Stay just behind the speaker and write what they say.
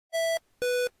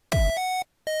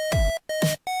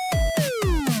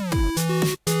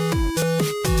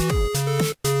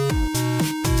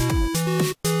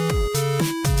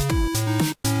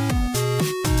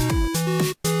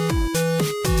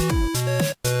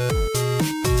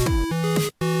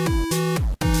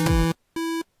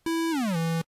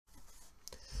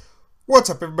What's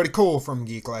up everybody, Cole from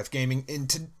Geek Life Gaming, and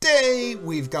today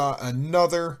we've got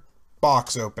another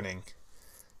box opening.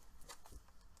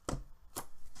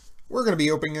 We're going to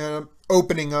be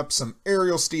opening up some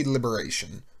Aerial Steed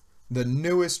Liberation, the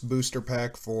newest booster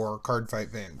pack for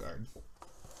Cardfight Vanguard.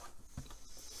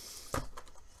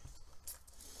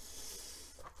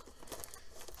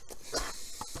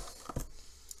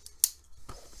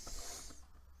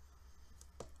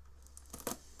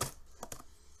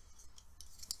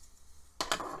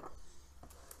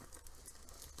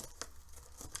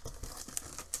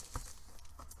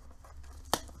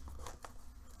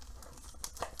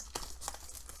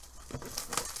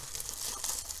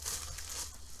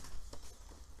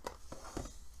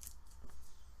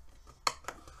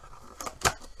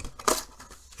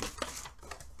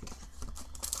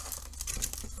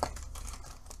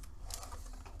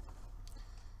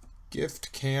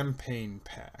 Gift Campaign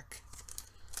Pack.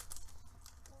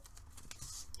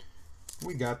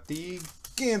 We got the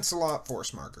Gancelot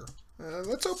Force Marker.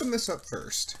 Let's open this up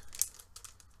first.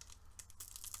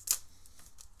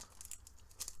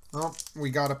 Oh, we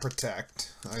got a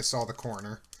Protect. I saw the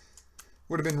corner.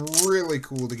 Would have been really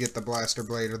cool to get the Blaster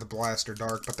Blade or the Blaster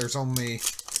Dark, but there's only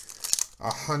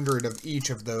 100 of each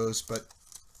of those. But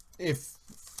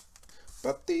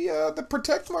the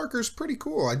Protect marker is pretty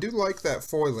cool. I do like that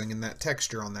foiling and that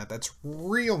texture on that. That's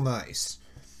real nice.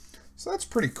 So that's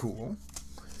pretty cool.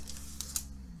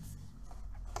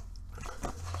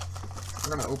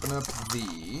 We're going to open up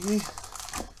the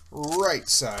right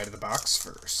side of the box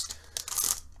first.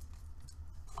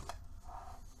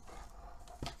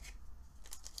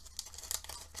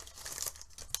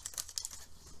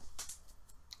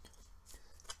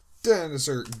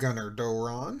 Desert Gunner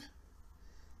Doron.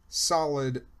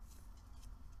 Solid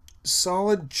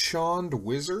Chond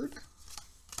Wizard.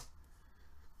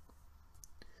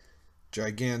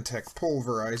 Gigantic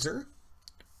Pulverizer.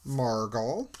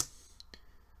 Margal.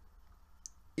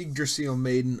 Yggdrasil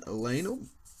Maiden Elena.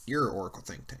 You're Oracle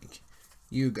Think Tank.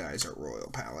 You guys are Royal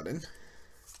Paladin.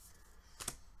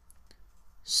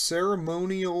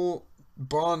 Ceremonial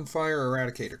Bonfire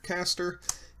Eradicator Caster.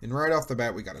 And right off the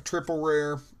bat we got a triple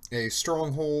rare. A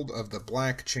Stronghold of the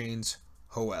Black Chains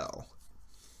Hoel.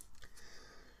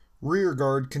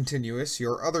 Rearguard Continuous.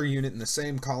 Your other unit in the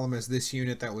same column as this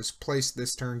unit that was placed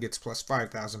this turn gets plus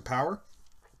 5,000 power.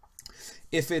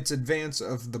 If it's Advance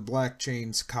of the Black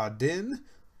Chains Kadin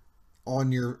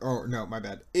on your... Oh, no, my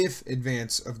bad. If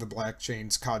Advance of the Black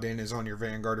Chains Kadin is on your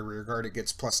Vanguard or Rearguard, it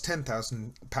gets plus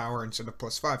 10,000 power instead of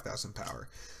plus 5,000 power.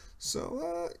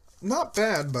 So, not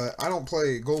bad, but I don't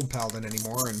play Gold Paladin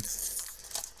anymore, and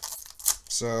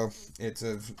so it's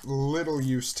of little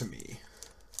use to me.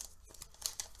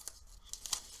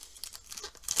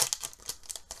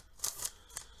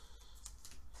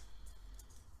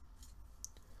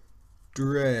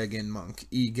 Dragon Monk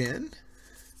Egan.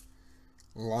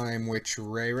 Lime Witch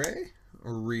Riri.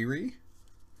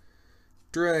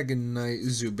 Dragon Knight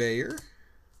Zubair.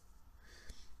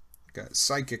 Got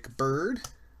Psychic Bird.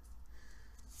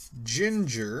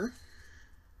 Ginger.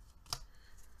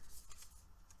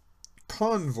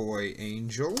 Convoy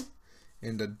Angel,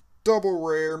 and a double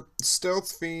rare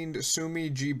Stealth Fiend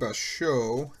Sumiji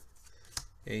Basho,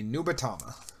 a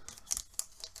Nubatama.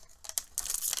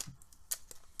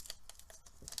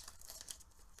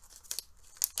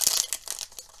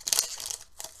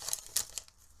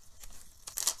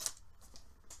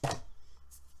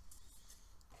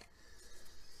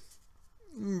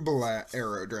 Black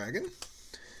Arrow Dragon,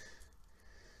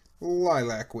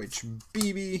 Lilac Witch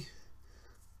BB,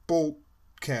 Bolt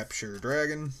Capture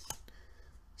Dragon,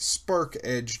 Spark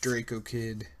Edge Draco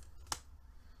Kid,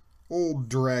 Old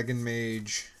Dragon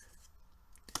Mage,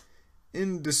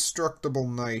 Indestructible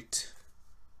Knight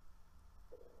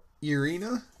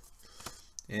Irina,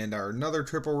 and our another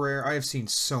triple rare. I have seen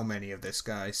so many of this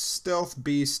guy. Stealth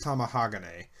Beast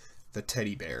Tamahagane, the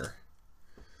teddy bear.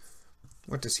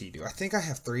 What does he do? I think I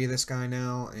have 3 of this guy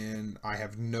now, and I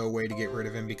have no way to get rid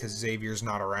of him because Xavier's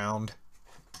not around.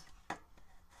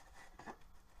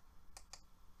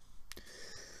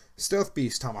 Stealth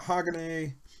Beast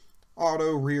Tamahagane.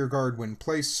 Auto Rearguard when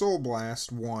placed. Soul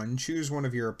Blast 1. Choose one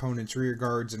of your opponent's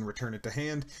rearguards and return it to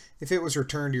hand. If it was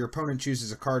returned, your opponent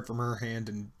chooses a card from her hand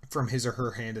and from his or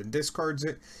her hand and discards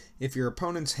it. If your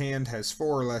opponent's hand has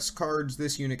 4 or less cards,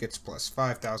 this unit gets plus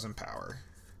 5,000 power.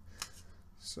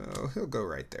 So he'll go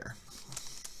right there.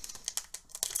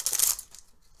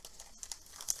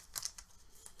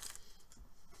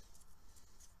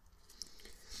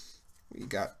 We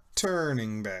got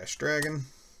Turning Bash Dragon,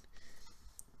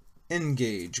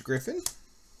 Engage Griffin,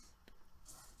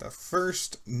 the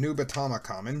first Nubatama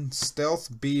common,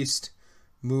 Stealth Beast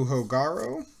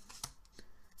Muhogaro,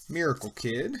 Miracle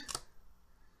Kid.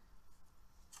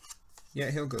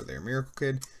 Yeah, he'll go there. Miracle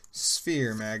Kid,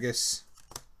 Sphere Magus,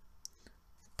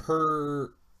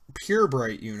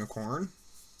 Purebright Unicorn.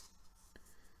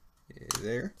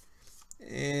 There.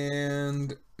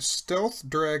 And Stealth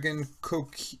Dragon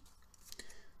Kokugio.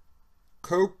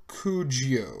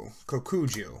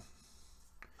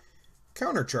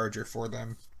 Countercharger for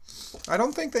them. I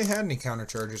don't think they had any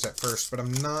counterchargers at first, but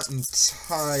I'm not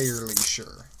entirely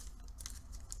sure.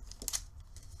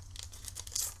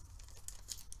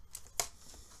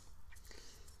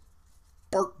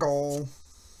 Barkgall.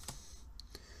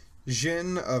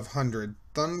 Jin of 100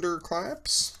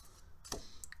 Thunderclaps.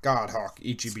 Godhawk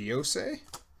Ichibiose.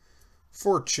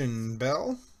 Fortune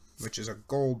Bell, which is a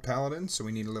gold paladin, so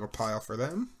we need a little pile for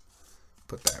them.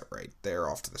 Put that right there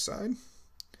off to the side.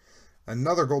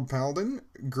 Another gold paladin,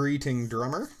 Greeting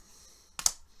Drummer.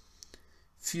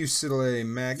 Fusilier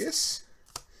Magus.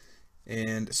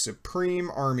 And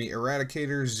Supreme Army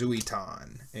Eradicator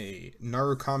Zuitan, a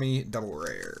Narukami double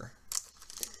rare.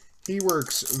 He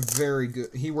works very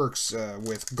good. He works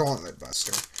with Gauntlet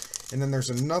Buster. And then there's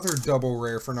another double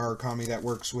rare for Narukami that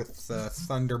works with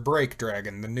Thunder Break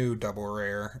Dragon, the new double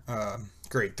rare,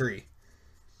 grade 3.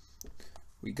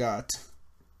 We got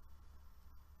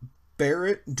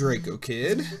Barrett Draco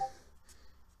Kid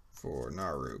for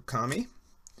Narukami.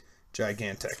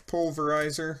 Gigantic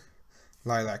Pulverizer.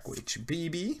 Lilac Witch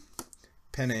BB.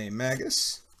 Penne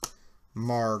Magus.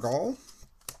 Margall.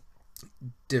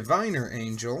 Diviner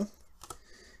Angel.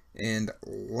 And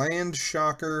Land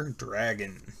Shocker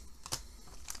Dragon.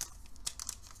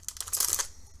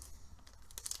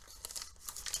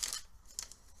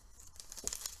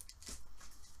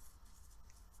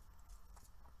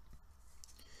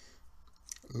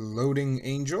 Loading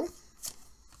Angel.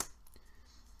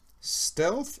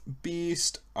 Stealth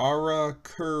Beast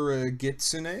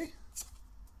Arakuragitsune.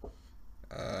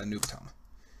 Nubatama.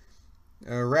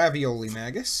 Ravioli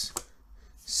Magus.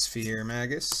 Sphere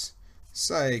Magus.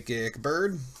 Psychic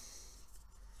Bird.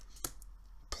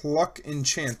 Pluck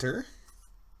Enchanter.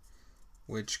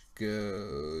 Which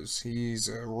goes... he's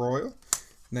a royal.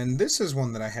 Then this is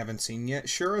one that I haven't seen yet.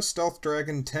 Shura Stealth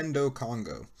Dragon Tendo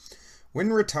Congo.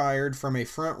 When retired from a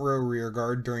front row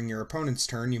rearguard during your opponent's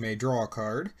turn, you may draw a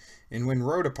card. And when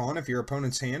rode upon, if your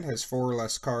opponent's hand has 4 or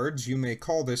less cards, you may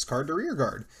call this card to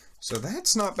rearguard. So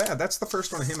that's not bad. That's the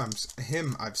first one of him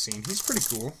I've seen. He's pretty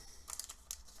cool.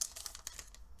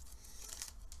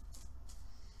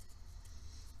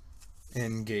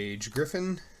 Engage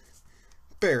Griffin.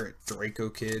 Barrett Draco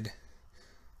Kid.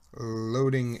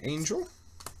 Loading Angel.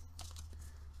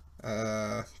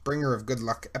 Bringer of Good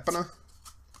Luck Epona.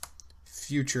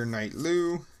 Future Knight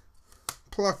Lu,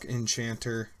 Pluck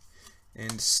Enchanter,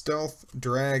 and Stealth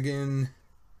Dragon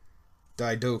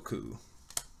Daidoku.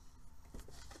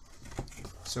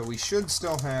 So we should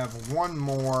still have one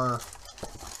more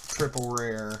triple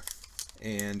rare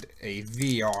and a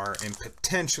VR and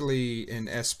potentially an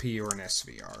SP or an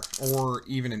SVR, or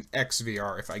even an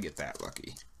XVR if I get that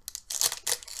lucky.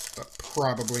 But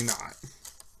probably not.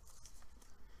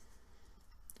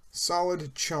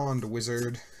 Solid Chond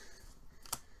Wizard.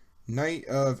 Knight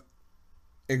of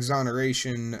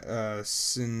Exoneration,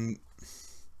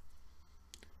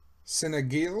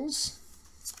 Sinagils,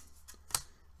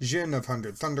 Jin of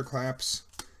 100 Thunderclaps,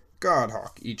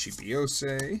 Godhawk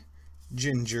Ichibiose,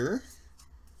 Ginger,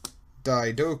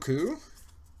 Daidoku,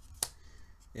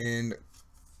 and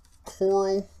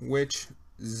Coral Witch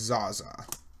Zaza.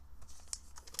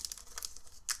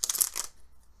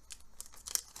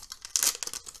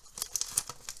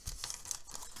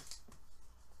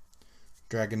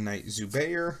 Dragon Knight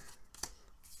Zubair,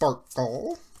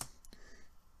 Barkgall,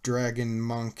 Dragon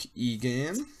Monk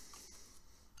Egan,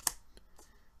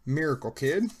 Miracle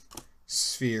Kid,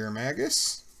 Sphere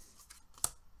Magus,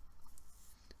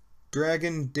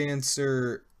 Dragon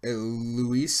Dancer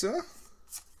Eluisa,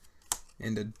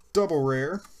 and a double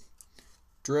rare,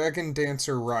 Dragon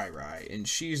Dancer Rai, and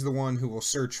she's the one who will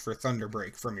search for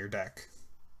Thunderbreak from your deck.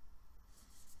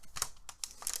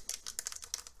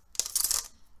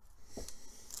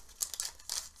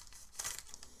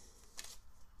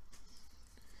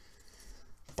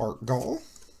 Barkgall,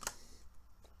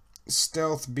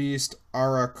 Stealth Beast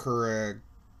Arakura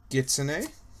Gitsune,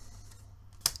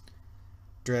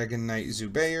 Dragon Knight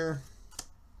Zubair,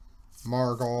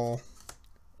 Margall,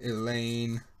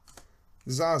 Elaine,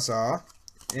 Zaza,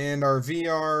 and our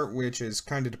VR, which is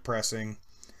kind of depressing,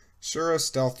 Shura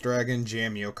Stealth Dragon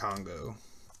Jamio Congo.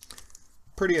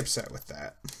 Pretty upset with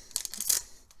that,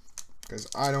 because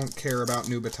I don't care about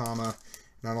Nubatama.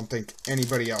 And I don't think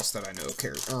anybody else that I know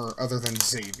cares, or other than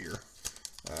Xavier.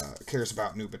 cares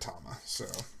about Nubatama, so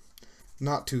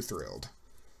not too thrilled.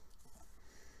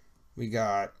 We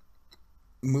got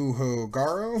Muho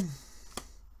Garo,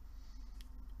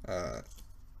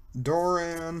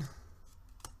 Doran,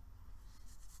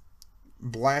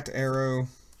 Blatt Arrow,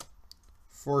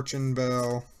 Fortune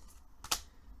Bell,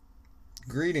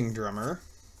 Greeting Drummer,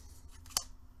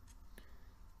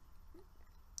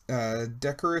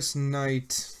 Decorous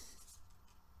Knight,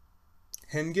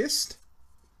 Hengist,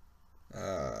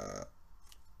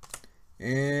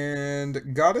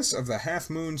 and Goddess of the Half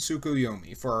Moon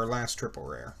Tsukuyomi for our last triple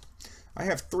rare. I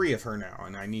have 3 of her now,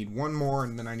 and I need 1 more,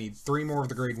 and then I need 3 more of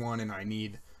the grade 1, and I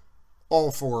need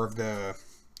all 4 of the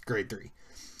grade 3.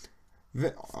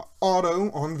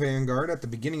 Auto on Vanguard. At the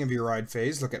beginning of your ride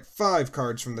phase, look at 5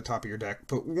 cards from the top of your deck,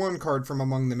 put 1 card from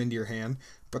among them into your hand,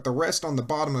 put the rest on the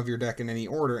bottom of your deck in any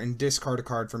order, and discard a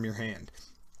card from your hand.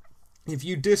 If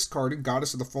you discarded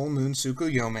Goddess of the Full Moon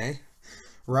Tsukuyomi,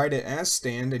 ride it as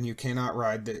stand, and you cannot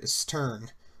ride this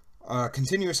turn.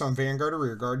 Continuous on Vanguard or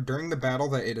Rearguard during the battle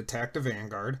that it attacked a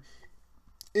Vanguard.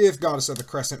 If Goddess of the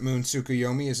Crescent Moon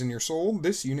Tsukuyomi is in your soul,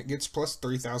 this unit gets plus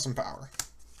 3,000 power.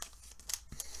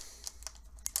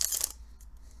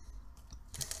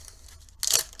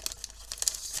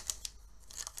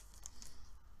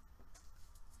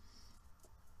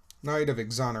 Knight of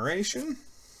Exoneration,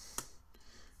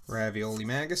 Ravioli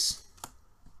Magus,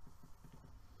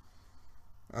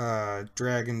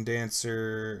 Dragon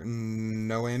Dancer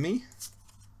Noemi,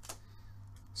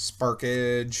 Spark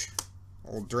Edge,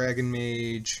 Old Dragon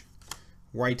Mage,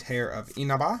 White Hair of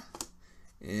Inaba,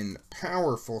 and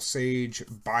Powerful Sage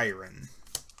Byron.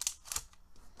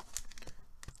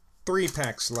 3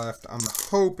 packs left. I'm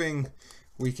hoping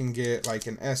we can get like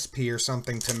an SP or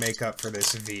something to make up for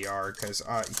this VR, because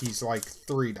he's like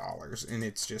 $3, and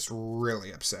it's just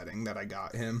really upsetting that I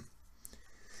got him.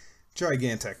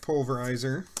 Gigantic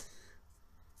Pulverizer,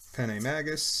 Penne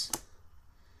Magus,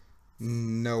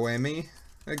 Noemi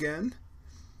again,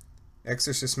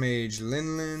 Exorcist Mage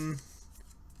Linlin,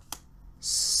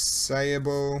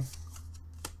 Sayabo,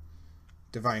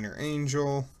 Diviner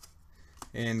Angel,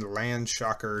 and Land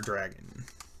Shocker Dragon.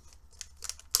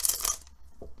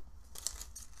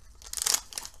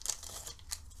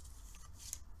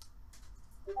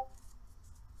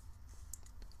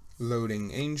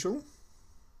 Loading Angel,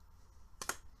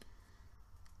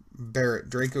 Barrett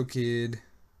Draco Kid,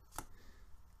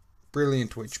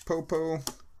 Brilliant Witch Popo,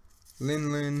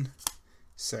 Linlin,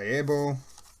 Sayebo,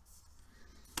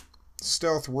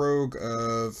 Stealth Rogue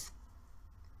of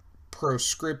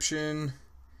Proscription,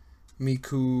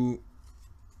 Mizukaze,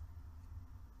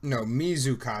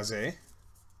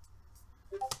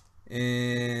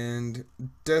 and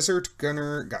Desert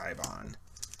Gunner Gaibon.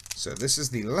 So this is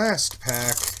the last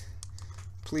pack.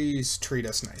 Please treat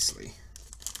us nicely.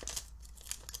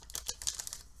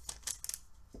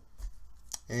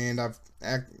 And I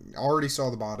already saw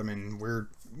the bottom, and we're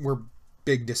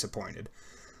big disappointed.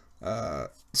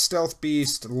 Stealth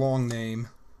Beast, long name.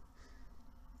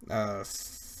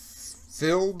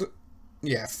 Filled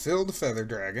Feather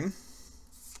Dragon.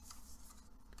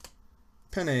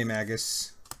 Penne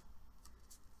Magus.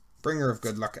 Bringer of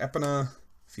Good Luck Epona.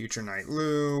 Future Knight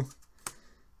Lu.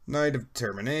 Knight of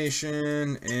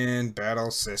Determination, and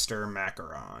Battle Sister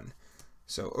Macaron.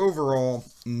 So overall,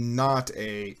 not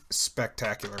a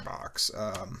spectacular box.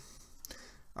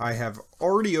 I have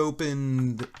already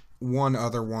opened one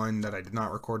other one that I did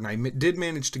not record, and I did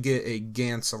manage to get a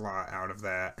Gansalot out of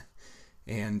that,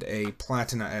 and a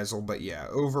Platina Ezel, but yeah,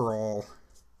 overall,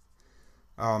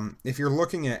 if you're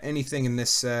looking at anything in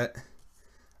this set,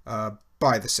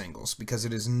 buy the singles, because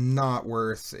it is not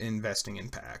worth investing in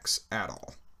packs at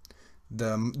all.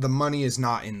 The money is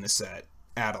not in the set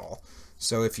at all.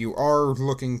 So if you are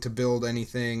looking to build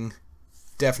anything,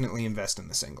 definitely invest in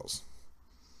the singles.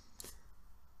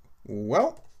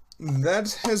 Well,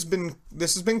 this has been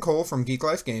Cole from Geek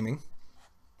Life Gaming,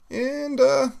 and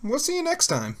we'll see you next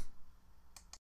time.